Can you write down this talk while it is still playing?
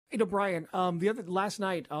Brian, last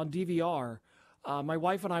night on DVR, my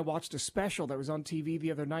wife and I watched a special that was on TV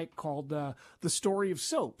the other night called The Story of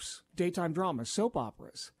Soaps, daytime dramas, soap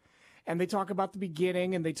operas. And they talk about the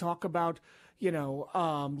beginning, and they talk about,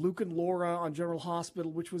 Luke and Laura on General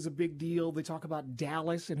Hospital, which was a big deal. They talk about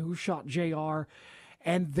Dallas and who shot JR.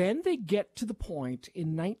 And then they get to the point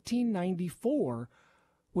in 1994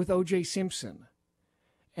 with O.J. Simpson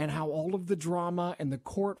and how all of the drama and the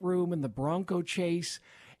courtroom and the Bronco chase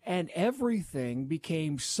and everything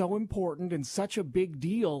became so important and such a big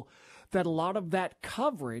deal that a lot of that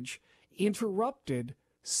coverage interrupted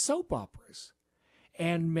soap operas.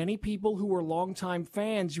 And many people who were longtime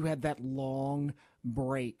fans, you had that long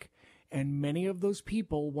break. And many of those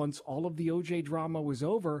people, once all of the OJ drama was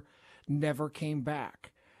over, never came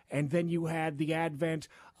back. And then you had the advent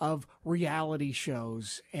of reality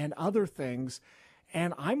shows and other things.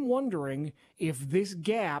 And I'm wondering if this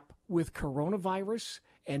gap with coronavirus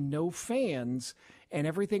and no fans and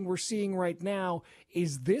everything we're seeing right now,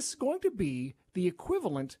 is this going to be the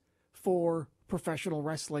equivalent for professional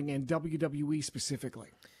wrestling and WWE specifically?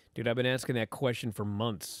 Dude, I've been asking that question for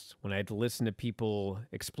months when I had to listen to people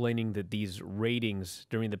explaining that these ratings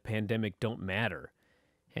during the pandemic don't matter.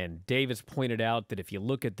 And Davis pointed out that if you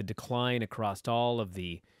look at the decline across all of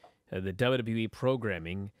the WWE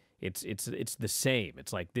programming, it's the same.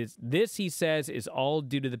 It's like this he says is all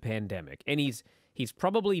due to the pandemic. And he's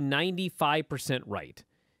probably 95% right,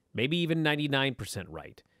 maybe even 99%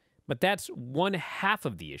 right. But that's one half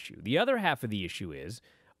of the issue. The other half of the issue is,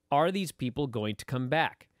 are these people going to come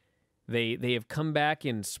back? They have come back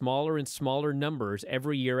in smaller and smaller numbers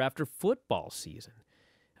every year after football season.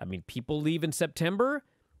 I mean, people leave in September,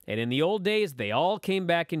 and in the old days, they all came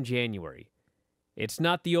back in January. It's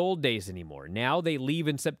not the old days anymore. Now they leave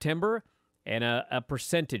in September, and a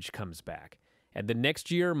percentage comes back. And the next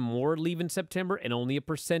year, more leave in September, and only a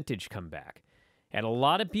percentage come back. And a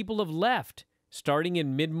lot of people have left starting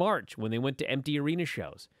in mid-March when they went to empty arena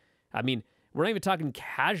shows. I mean, we're not even talking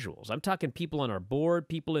casuals. I'm talking people on our board,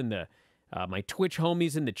 people in my Twitch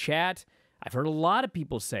homies in the chat. I've heard a lot of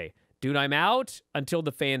people say, dude, I'm out until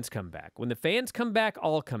the fans come back. When the fans come back,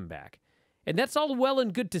 I'll come back. And that's all well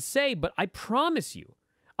and good to say, but I promise you,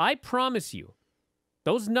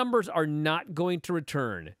 those numbers are not going to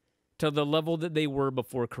return to the level that they were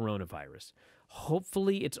before coronavirus.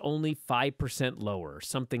 Hopefully, it's only 5% lower or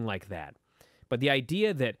something like that. But the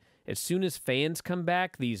idea that as soon as fans come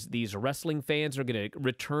back, these wrestling fans are going to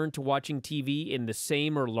return to watching TV in the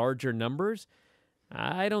same or larger numbers,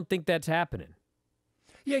 I don't think that's happening.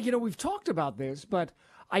 Yeah, we've talked about this, but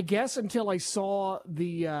I guess until I saw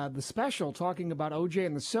the special talking about OJ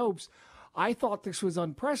and the soaps, I thought this was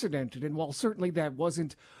unprecedented. And while certainly that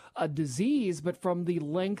wasn't a disease, but from the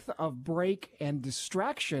length of break and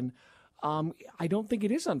distraction, I don't think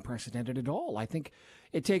it is unprecedented at all. I think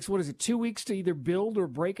it takes, 2 weeks to either build or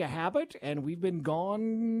break a habit, and we've been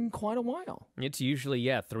gone quite a while. It's usually,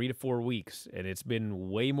 3 to 4 weeks, and it's been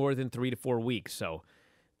way more than 3 to 4 weeks. So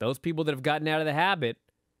those people that have gotten out of the habit,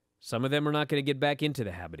 some of them are not going to get back into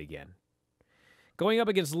the habit again. Going up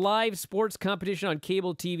against live sports competition on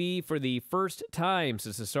cable TV for the first time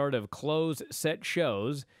since the start of closed-set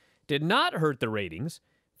shows did not hurt the ratings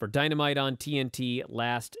for Dynamite on TNT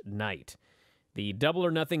last night. The Double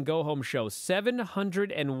or Nothing Go-Home show,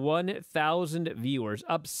 701,000 viewers,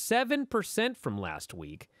 up 7% from last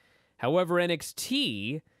week. However,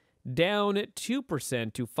 NXT down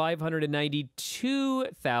 2% to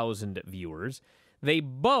 592,000 viewers. They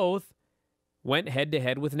both went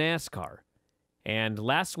head-to-head with NASCAR. And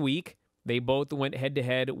last week, they both went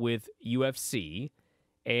head-to-head with UFC,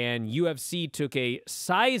 and UFC took a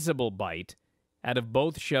sizable bite out of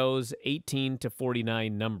both shows' 18 to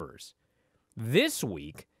 49 numbers. This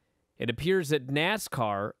week, it appears that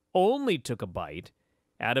NASCAR only took a bite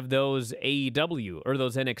out of those AEW or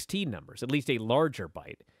those NXT numbers, at least a larger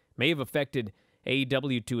bite. May have affected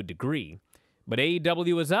AEW to a degree, but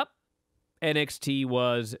AEW was up, NXT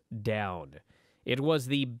was down. It was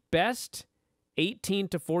the best 18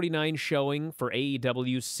 to 49 showing for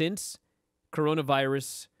AEW since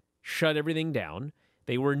coronavirus shut everything down.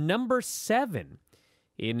 They were number 7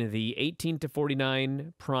 in the 18 to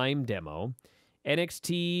 49 Prime demo.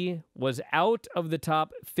 NXT was out of the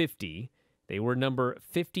top 50. They were number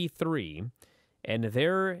 53. And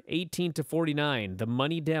their 18 to 49, the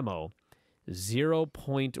money demo,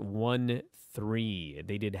 0.13.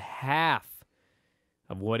 They did half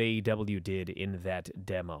of what AEW did in that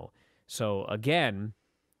demo. So again,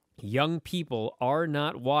 young people are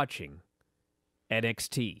not watching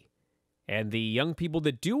NXT. And the young people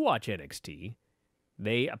that do watch NXT,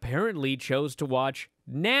 they apparently chose to watch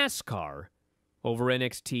NASCAR over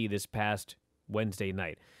NXT this past Wednesday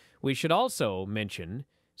night. We should also mention,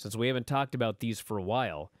 since we haven't talked about these for a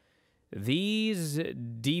while, these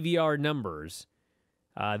DVR numbers,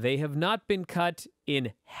 they have not been cut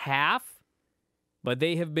in half, but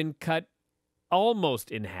they have been cut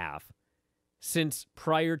almost in half since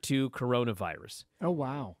prior to coronavirus. Oh,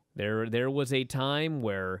 wow. There was a time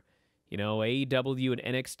where, AEW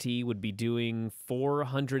and NXT would be doing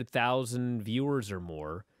 400,000 viewers or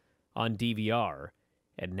more on DVR,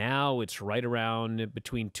 and now it's right around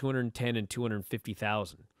between 210 and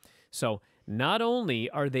 250,000. So not only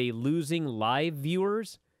are they losing live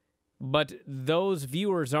viewers, but those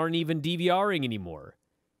viewers aren't even DVRing anymore.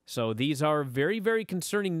 So these are very, very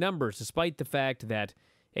concerning numbers, despite the fact that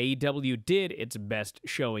AEW did its best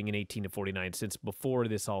showing in 18 to 49 since before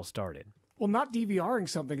this all started. Well, not DVRing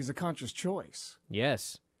something is a conscious choice.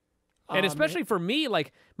 Yes. And especially for me,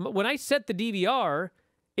 like, when I set the DVR,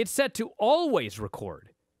 it's set to always record.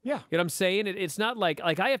 Yeah. You know what I'm saying? It's not like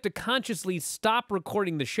I have to consciously stop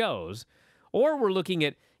recording the shows, or we're looking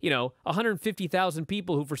at, 150,000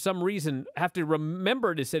 people who for some reason have to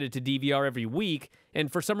remember to set it to DVR every week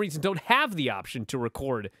and for some reason don't have the option to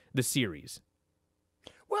record the series.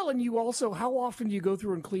 Well, and you also, how often do you go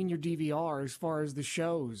through and clean your DVR as far as the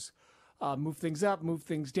shows? Move things up, move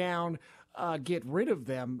things down, get rid of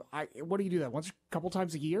them. What do you do that? Once, a couple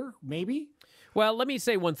times a year, maybe? Well, let me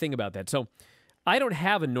say one thing about that. So I don't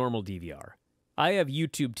have a normal DVR. I have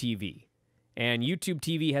YouTube TV, and YouTube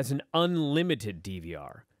TV has an unlimited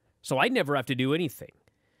DVR. So I never have to do anything.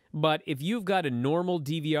 But if you've got a normal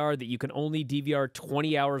DVR that you can only DVR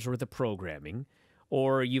 20 hours worth of programming,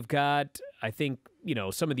 or you've got, I think,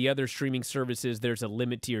 some of the other streaming services, there's a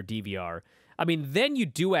limit to your DVR. I mean, then you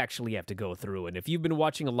do actually have to go through. And if you've been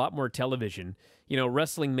watching a lot more television,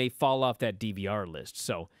 wrestling may fall off that DVR list.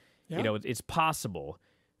 So, it's possible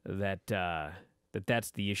that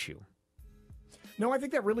that's the issue. No, I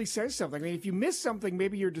think that really says something. I mean, if you miss something,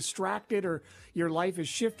 maybe you're distracted or your life has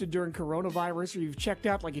shifted during coronavirus or you've checked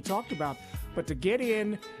out like you talked about. But to get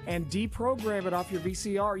in and deprogram it off your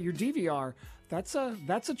VCR, your DVR, that's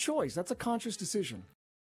a choice. That's a conscious decision.